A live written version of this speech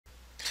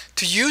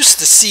To use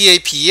the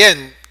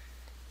CAPM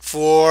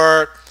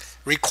for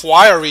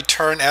required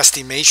return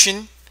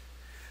estimation,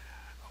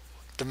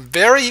 the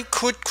very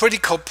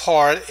critical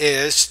part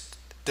is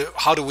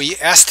how do we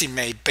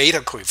estimate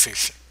beta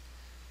coefficient.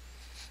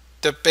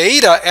 The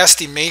beta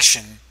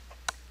estimation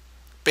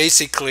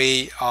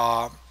basically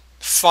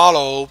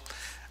follow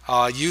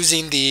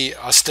using the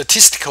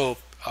statistical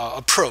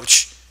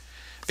approach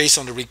based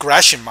on the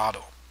regression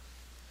model.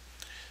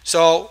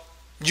 So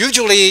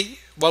usually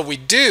what we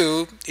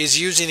do is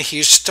using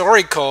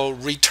historical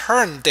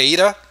return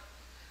data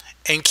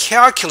and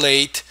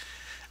calculate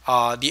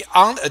the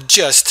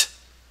unadjusted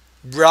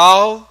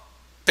raw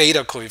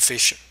beta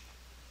coefficient.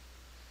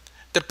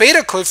 The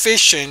beta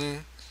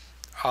coefficient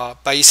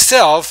by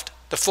itself,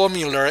 the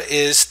formula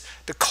is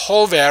the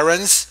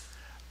covariance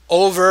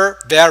over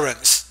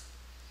variance.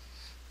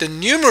 The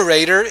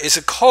numerator is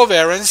a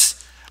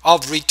covariance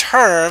of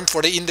return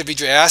for the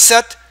individual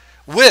asset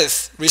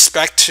with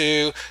respect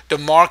to the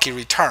market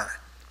return.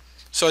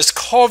 So it's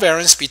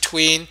covariance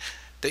between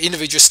the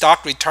individual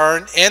stock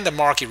return and the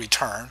market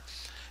return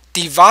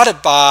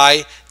divided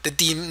by the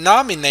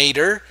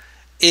denominator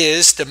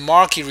is the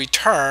market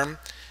return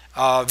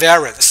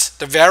variance,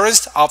 the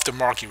variance of the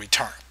market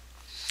return.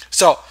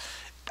 So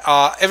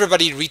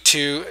everybody need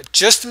to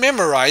just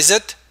memorize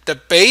it. The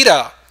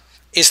beta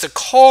is the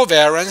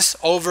covariance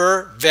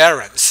over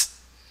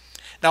variance.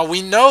 Now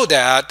we know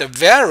that the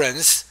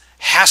variance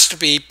has to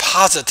be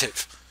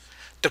positive.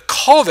 The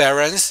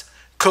covariance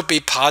could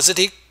be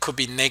positive, could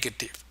be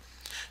negative.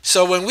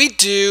 So when we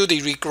do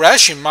the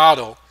regression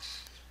model,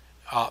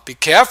 be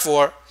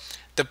careful,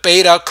 the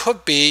beta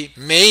could be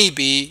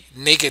maybe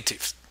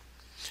negative.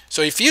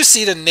 So if you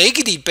see the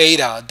negative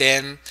beta,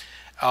 then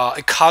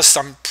it causes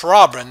some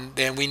problem,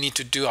 then we need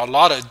to do a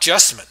lot of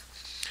adjustment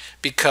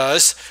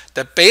because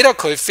the beta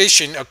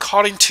coefficient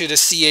according to the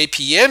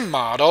CAPM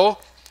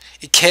model,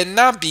 it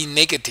cannot be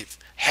negative,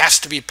 has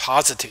to be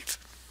positive.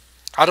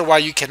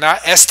 Otherwise you cannot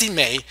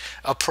estimate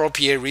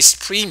appropriate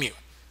risk premium.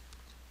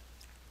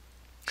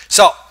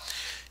 So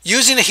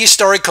using the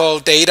historical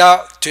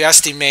data to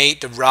estimate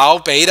the raw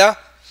beta,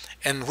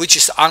 and which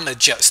is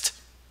unadjusted.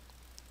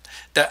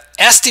 The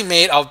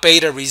estimate of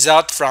beta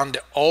result from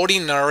the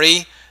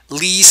ordinary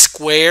least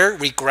square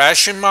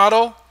regression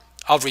model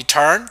of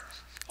return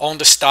on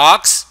the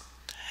stocks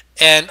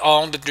and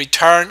on the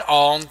return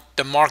on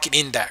the market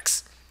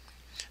index.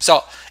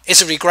 So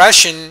it's a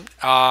regression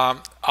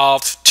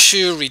of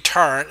two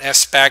return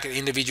aspect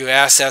individual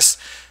assets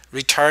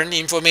return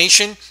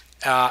information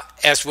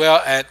as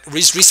well as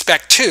with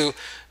respect to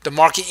the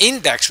market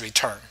index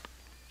return.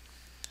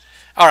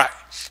 All right,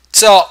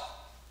 so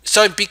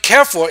be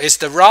careful. Is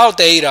the raw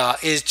data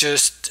is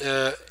just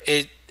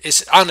it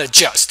is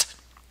unadjusted.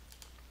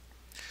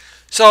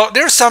 So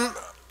there's some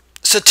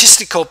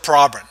statistical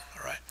problem.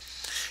 All right,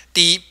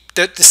 the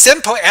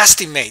simple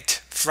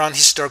estimate from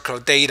historical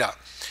data,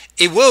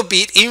 it will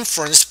be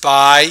influenced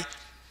by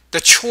the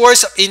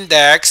choice of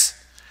index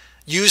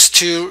used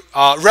to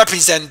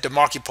represent the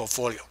market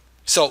portfolio.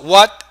 So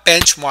what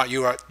benchmark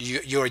you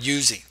are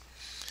using.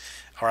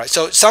 All right,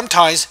 so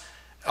sometimes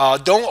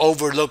don't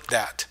overlook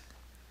that.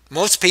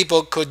 Most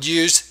people could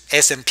use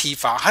S&P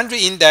 500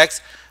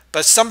 index,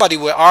 but somebody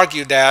will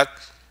argue that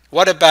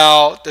what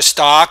about the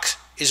stock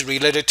is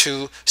related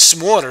to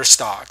smaller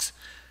stocks?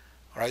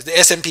 All right, the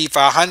S&P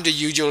 500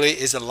 usually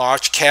is a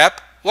large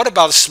cap. What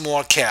about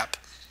small cap?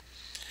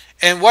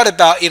 And what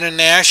about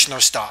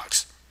international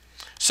stocks?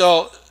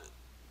 So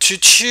to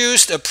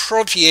choose the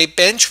appropriate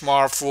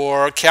benchmark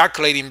for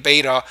calculating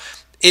beta,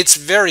 it's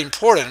very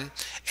important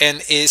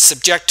and is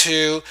subject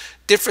to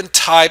different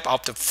type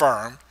of the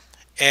firm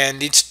and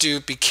needs to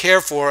be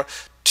careful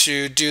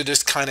to do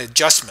this kind of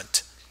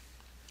adjustment.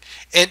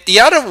 And the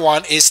other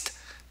one is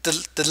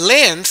the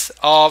length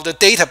of the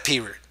data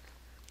period.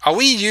 Are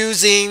we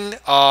using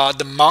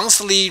the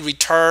monthly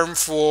return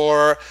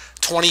for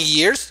 20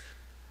 years?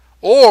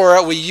 Or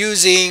are we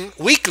using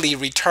weekly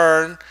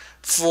return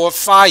for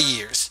 5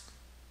 years?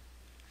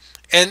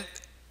 And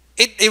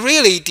it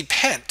really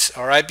depends,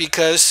 all right,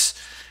 because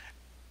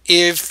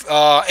if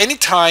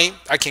anytime,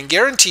 I can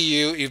guarantee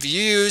you, if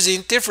you're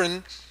using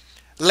different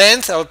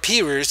length of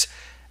periods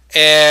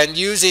and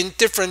using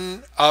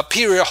different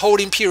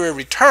holding period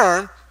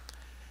return,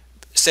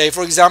 say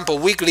for example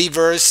weekly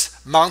versus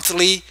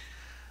monthly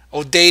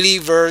or daily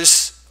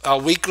versus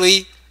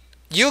weekly,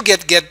 you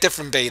get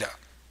different beta.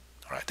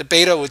 All right, the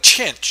beta will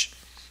change.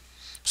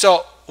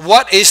 So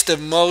what is the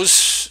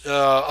most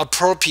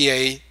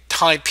appropriate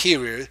time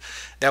period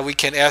that we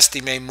can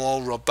estimate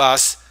more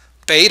robust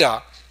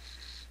beta?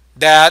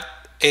 That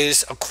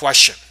is a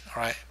question,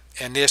 all right,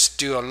 and let's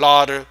do a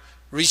lot of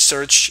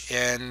research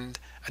and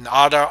a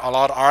lot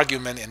of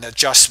argument and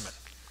adjustment.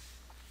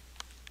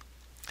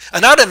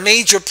 Another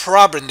major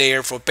problem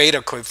there for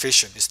beta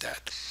coefficient is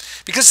that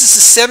because it's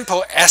a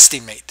simple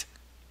estimate,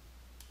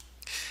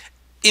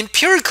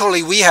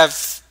 empirically we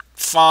have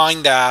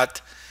found that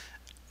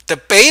the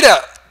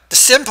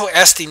simple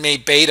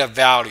estimate beta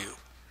value,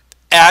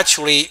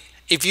 actually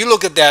if you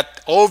look at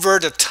that over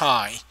the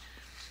time,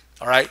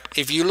 All right.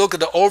 If you look at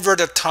the over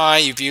the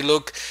time, if you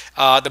look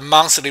the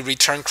monthly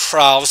return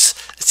crowds,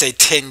 say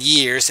 10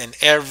 years, and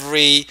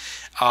every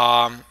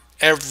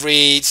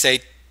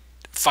say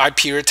 5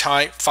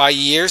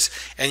 years,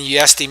 and you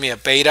estimate a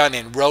beta and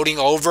then rolling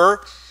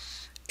over,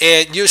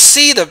 and you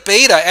see the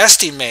beta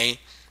estimate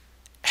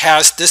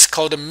has this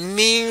called the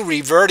mean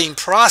reverting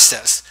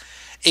process.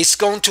 It's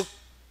going to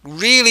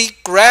really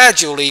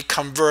gradually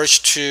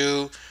converge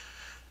to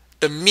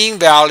the mean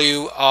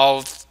value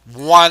of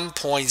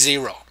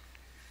 1.0.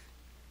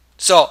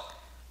 So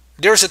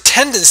there's a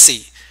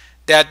tendency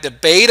that the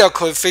beta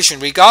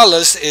coefficient,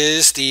 regardless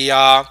is the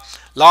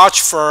large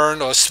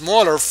firm or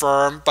smaller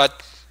firm,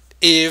 but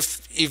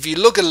if you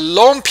look at a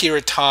long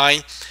period of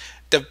time,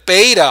 the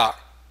beta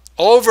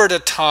over the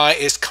time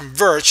is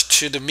converged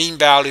to the mean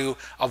value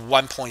of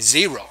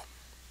 1.0.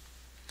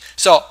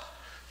 So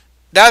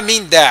that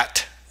means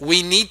that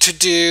we need to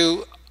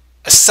do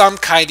some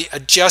kind of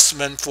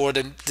adjustment for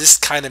this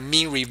kind of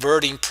mean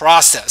reverting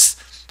process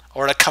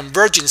or the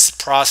convergence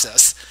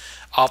process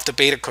of the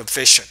beta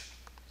coefficient.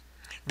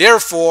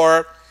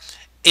 Therefore,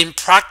 in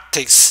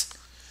practice,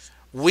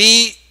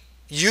 we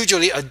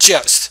usually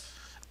suggest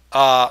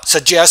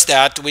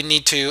that we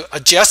need to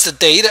adjust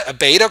the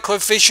beta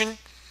coefficient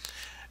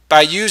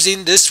by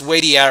using this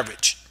weighted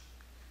average.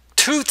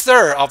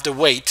 2/3 of the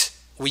weight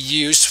we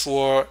use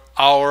for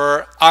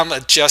our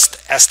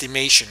unadjusted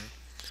estimation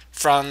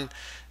from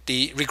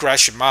the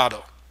regression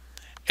model,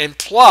 and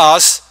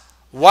plus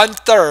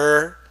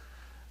 1/3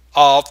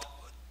 of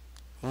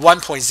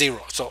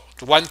 1.0. So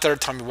 1/3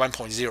 times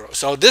 1.0.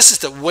 So this is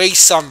the weight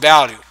sum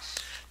value.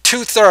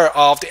 2/3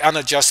 of the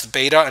unadjusted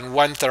beta and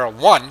 1/3 of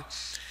 1.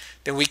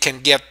 Then we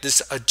can get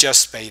this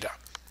adjusted beta.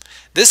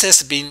 This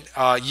has been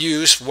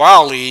used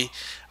widely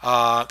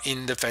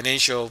in the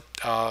financial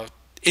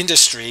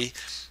industry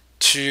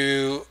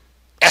to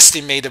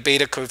estimate the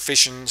beta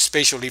coefficient,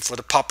 especially for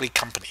the public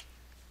company.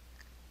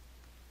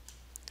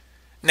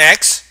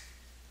 Next,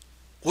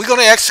 we're going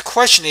to ask the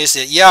question is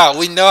that, yeah,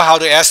 we know how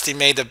to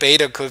estimate the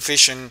beta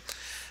coefficient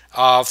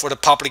for the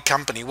public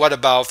company. What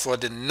about for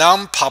the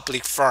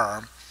non-public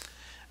firm?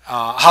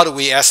 How do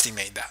we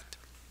estimate that?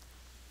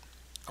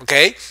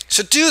 Okay,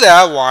 so to do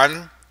that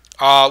one,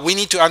 we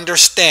need to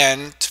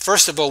understand,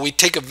 first of all, we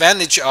take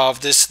advantage of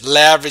this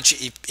leverage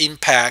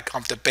impact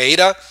of the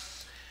beta,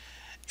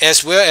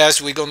 as well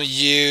as we're going to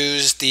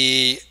use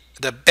the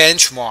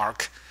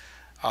benchmark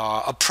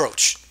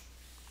approach.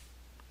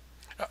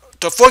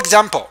 So for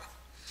example,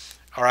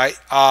 all right,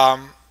 I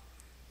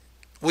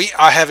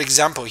have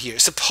example here.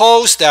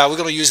 Suppose that we're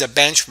going to use a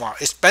benchmark.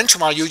 Its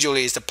benchmark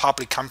usually is the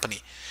public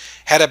company.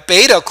 Had a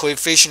beta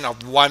coefficient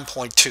of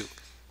 1.2.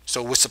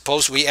 So we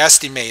suppose we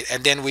estimate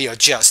and then we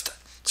adjust.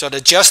 So the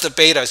adjusted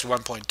beta is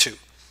 1.2.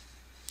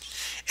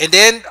 And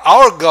then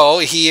our goal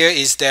here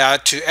is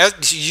that to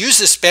use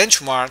this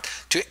benchmark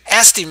to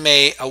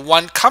estimate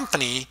one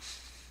company,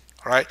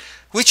 all right,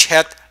 which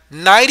had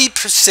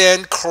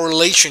 90%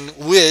 correlation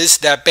with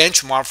that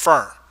benchmark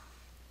firm.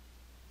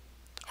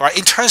 All right,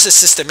 in terms of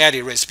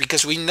systematic risk,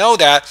 because we know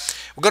that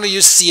we're going to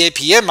use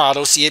CAPM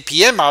model.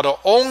 CAPM model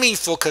only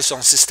focus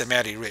on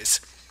systematic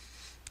risk.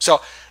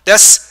 So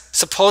that's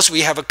suppose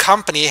we have a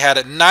company had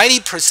a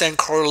 90%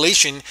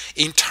 correlation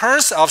in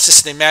terms of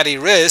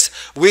systematic risk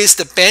with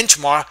the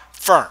benchmark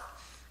firm.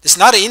 It's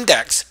not an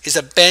index, it's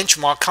a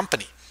benchmark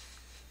company.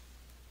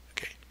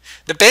 Okay.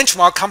 The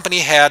benchmark company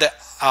had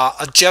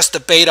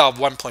adjusted beta of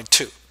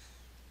 1.2.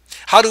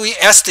 How do we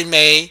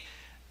estimate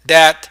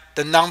that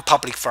the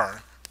non-public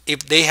firm,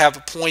 if they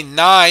have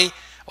 0.9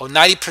 or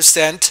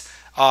 90%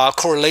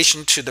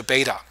 correlation to the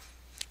beta?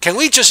 Can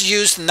we just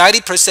use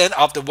 90%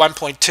 of the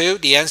 1.2?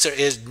 The answer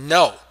is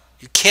no.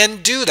 You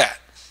can't do that.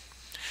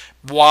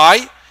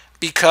 Why?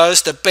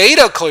 Because the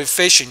beta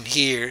coefficient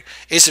here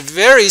is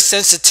very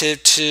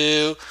sensitive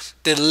to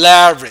the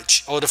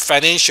leverage or the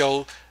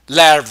financial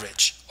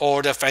leverage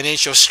or the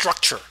financial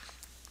structure,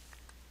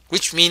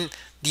 which means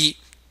the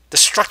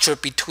structure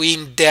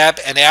between debt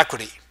and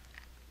equity.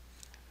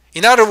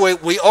 In other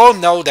words, we all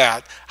know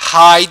that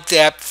high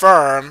debt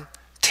firms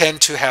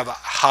tend to have a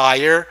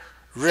higher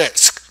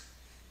risk.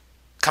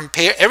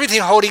 Compare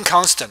everything holding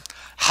constant.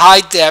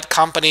 High debt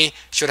company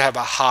should have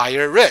a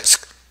higher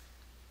risk.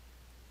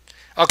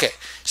 Okay,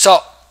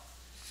 so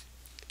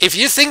if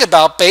you think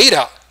about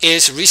beta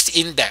is risk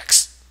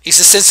index, it's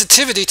a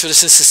sensitivity to the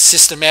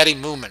systematic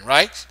movement,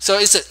 right? So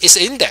it's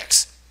an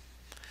index.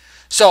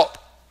 So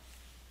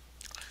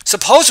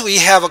suppose we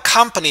have a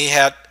company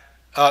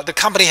the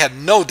company had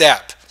no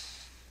debt.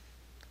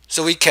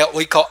 So we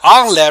call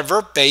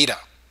unlevered beta.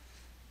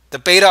 The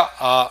beta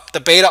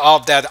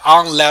of that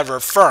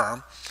unlevered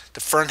firm,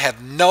 the firm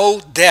had no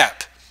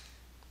debt.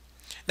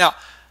 Now,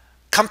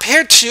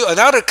 compared to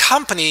another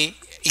company,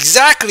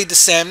 exactly the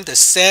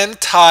same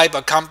type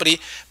of company,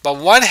 but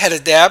one had a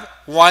debt,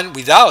 one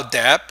without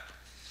debt,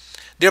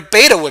 their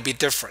beta would be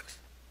different.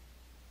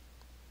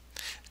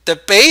 The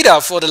beta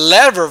for the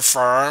levered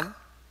firm,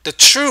 the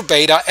true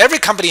beta, every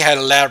company had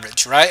a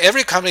leverage, right?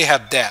 Every company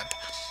had debt.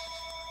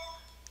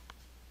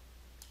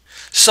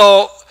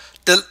 So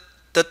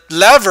the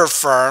lever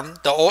firm,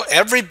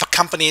 every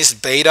company's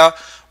beta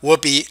will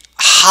be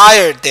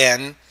higher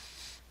than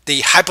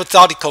the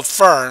hypothetical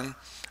firm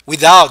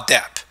without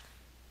debt.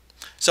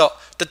 So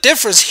the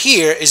difference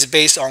here is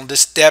based on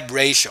this debt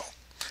ratio.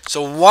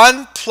 So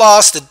 1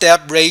 plus the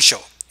debt ratio.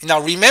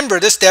 Now remember,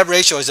 this debt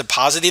ratio is a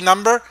positive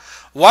number.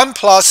 1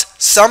 plus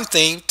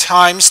something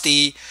times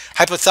the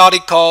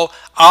hypothetical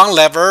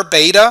unlevered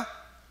beta,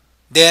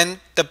 then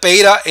the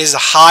beta is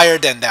higher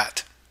than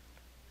that.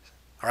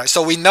 All right,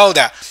 so we know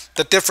that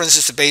the difference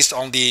is based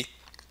on the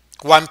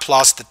 1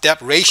 plus the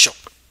debt ratio.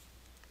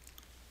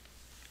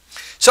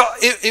 So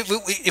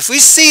if we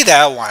see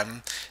that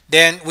one,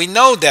 then we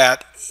know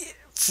that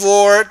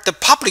for the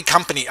public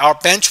company, our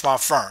benchmark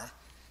firm,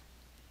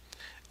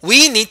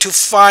 we need to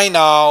find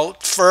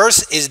out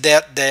first is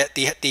that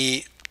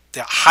the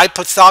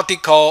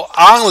hypothetical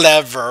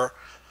unlevered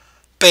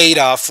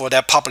beta for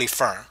that public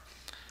firm.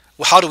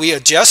 Well, how do we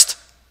adjust?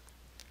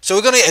 So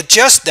we're going to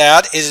adjust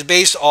that is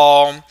based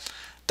on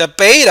the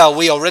beta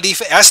we already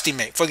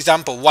estimate. For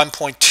example,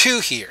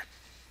 1.2 here.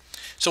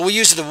 So we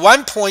use the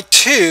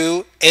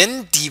 1.2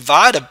 and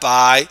divided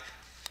by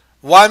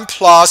 1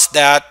 plus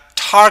that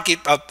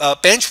target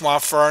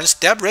benchmark firm's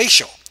debt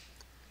ratio.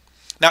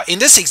 Now in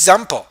this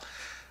example,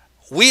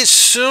 we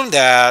assume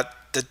that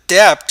the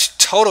debt to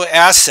total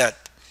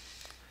asset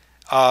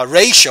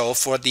ratio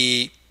for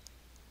the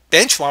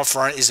benchmark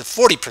firm is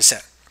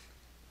 40%.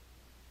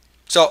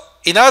 So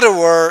in other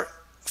words,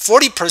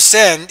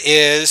 40%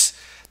 is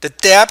the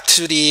debt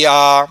to the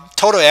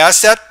total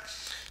asset,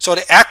 so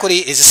the equity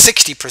is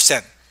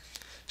 60%.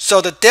 So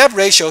the debt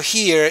ratio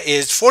here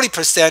is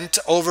 40%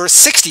 over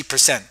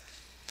 60%.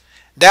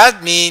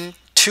 That means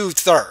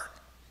two-thirds.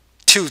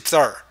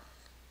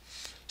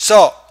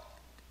 So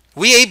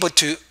we're able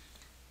to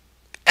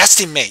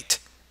estimate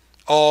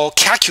or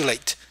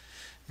calculate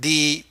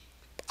the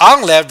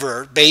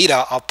unlevered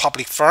beta of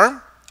public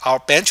firm,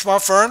 our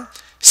benchmark firm,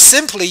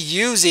 simply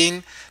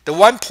using the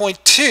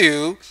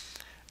 1.2,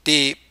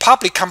 the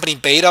public company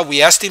beta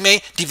we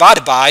estimate,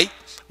 divided by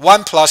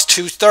 1 plus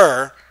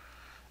 2/3.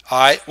 All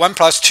right, 1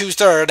 plus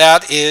 2/3,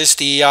 that is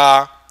the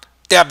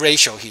debt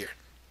ratio here.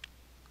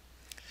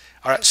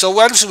 All right, so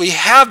once we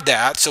have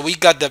that, so we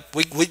got the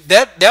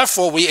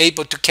therefore we're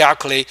able to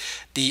calculate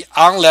the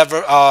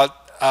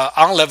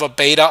unlevered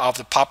beta of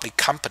the public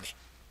company.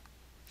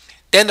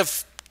 Then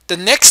the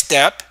next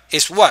step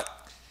is what?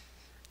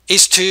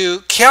 Is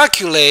to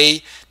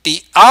calculate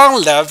the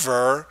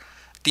unlevered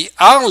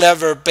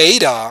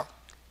beta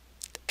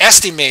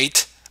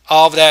estimate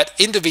of that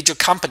individual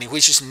company,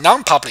 which is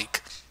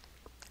non-public.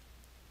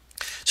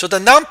 So the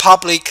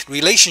non-public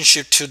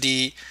relationship to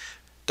the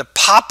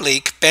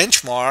public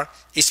benchmark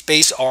is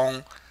based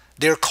on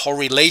their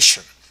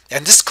correlation,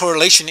 and this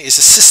correlation is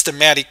a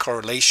systematic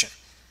correlation.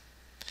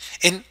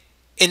 In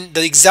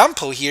the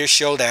example here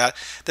show that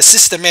the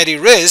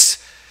systematic risk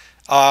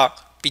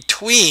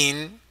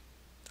between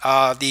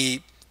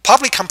the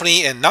public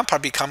company and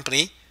non-public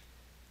company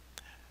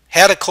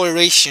had a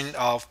correlation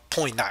of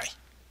 0.9.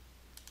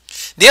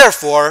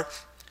 Therefore,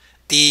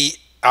 the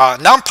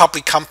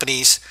non-public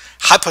company's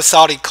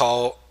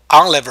hypothetical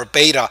unlevered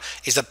beta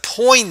is a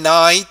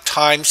 0.9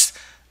 times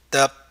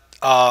the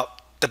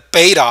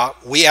beta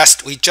we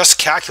just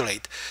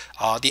calculate,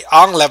 the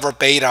unlevered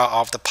beta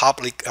of the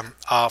public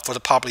for the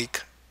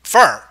public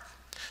firm.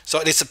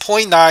 So it's a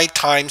 0.9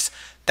 times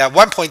that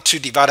 1.2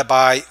 divided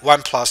by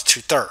 1 plus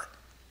 2/3.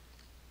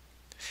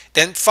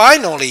 Then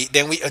finally,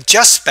 then we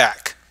adjust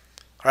back.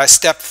 All right,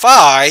 step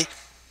 5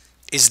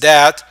 is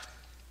that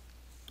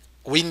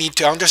we need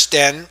to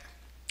understand,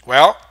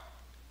 well,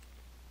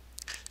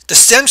 the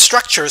same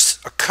structures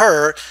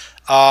occur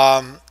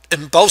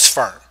in both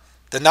firms,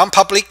 the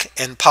non-public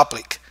and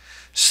public.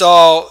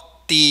 So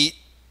the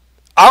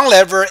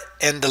unlevered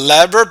and the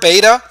levered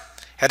beta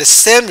had the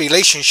same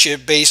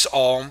relationship based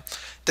on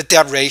the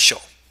debt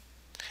ratio.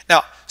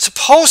 Now,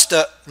 suppose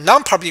the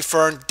non-public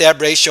firm debt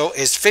ratio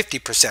is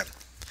 50%.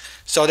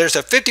 So there's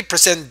a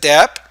 50%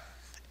 debt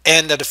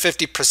and the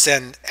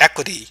 50%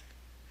 equity.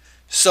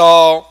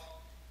 So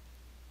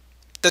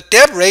the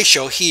debt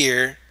ratio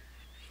here,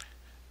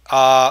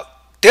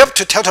 debt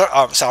to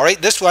total, sorry,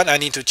 this one I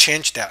need to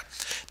change that.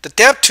 The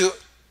debt to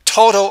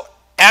total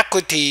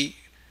equity,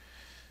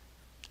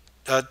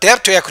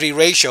 debt to equity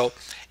ratio,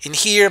 in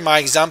here my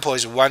example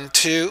is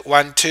 1:2,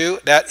 1:2.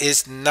 That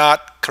is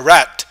not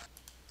correct.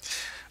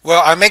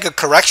 Well, I make a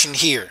correction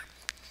here.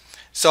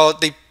 So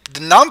the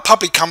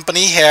non-public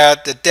company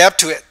had the debt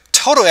to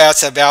total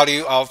asset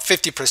value of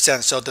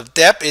 50%. So the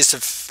debt is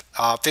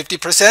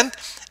 50%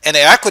 and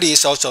the equity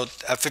is also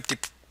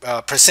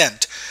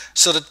 50%.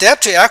 So the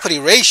debt to equity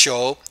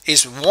ratio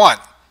is 1.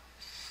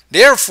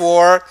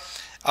 Therefore,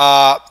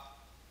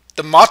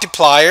 the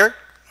multiplier,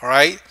 all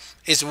right,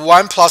 is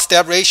 1 plus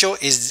debt ratio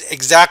is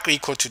exactly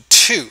equal to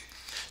 2.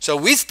 So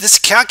with this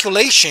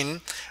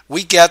calculation,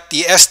 we get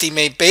the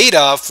estimate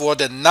beta for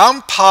the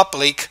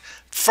non-public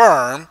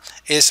firm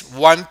is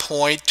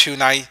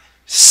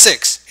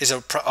 1.296, is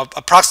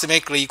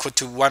approximately equal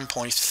to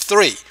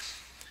 1.3.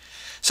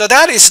 So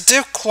that is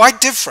still quite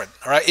different.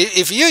 All right,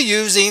 if you're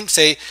using,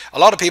 say, a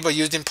lot of people are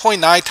using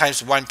 0.9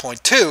 times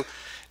 1.2,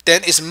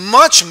 then it's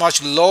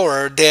much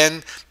lower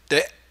than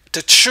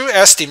the true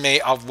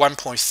estimate of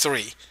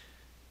 1.3,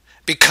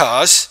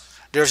 because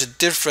there's a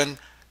different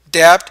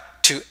debt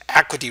to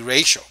equity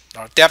ratio,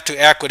 or debt to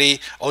equity,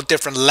 or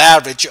different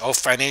leverage of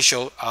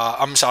financial,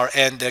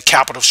 and the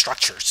capital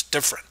structure is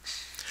different.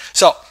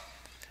 So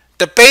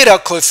the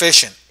beta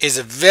coefficient is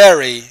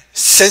very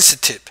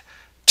sensitive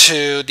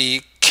to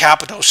the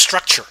capital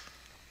structure,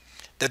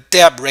 the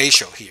debt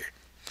ratio here.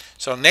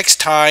 So next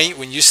time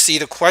when you see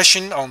the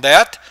question on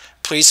that,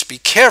 please be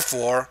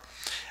careful.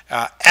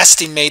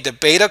 Estimate the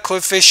beta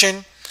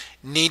coefficient,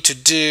 need to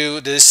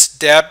do this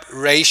debt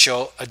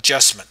ratio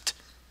adjustment.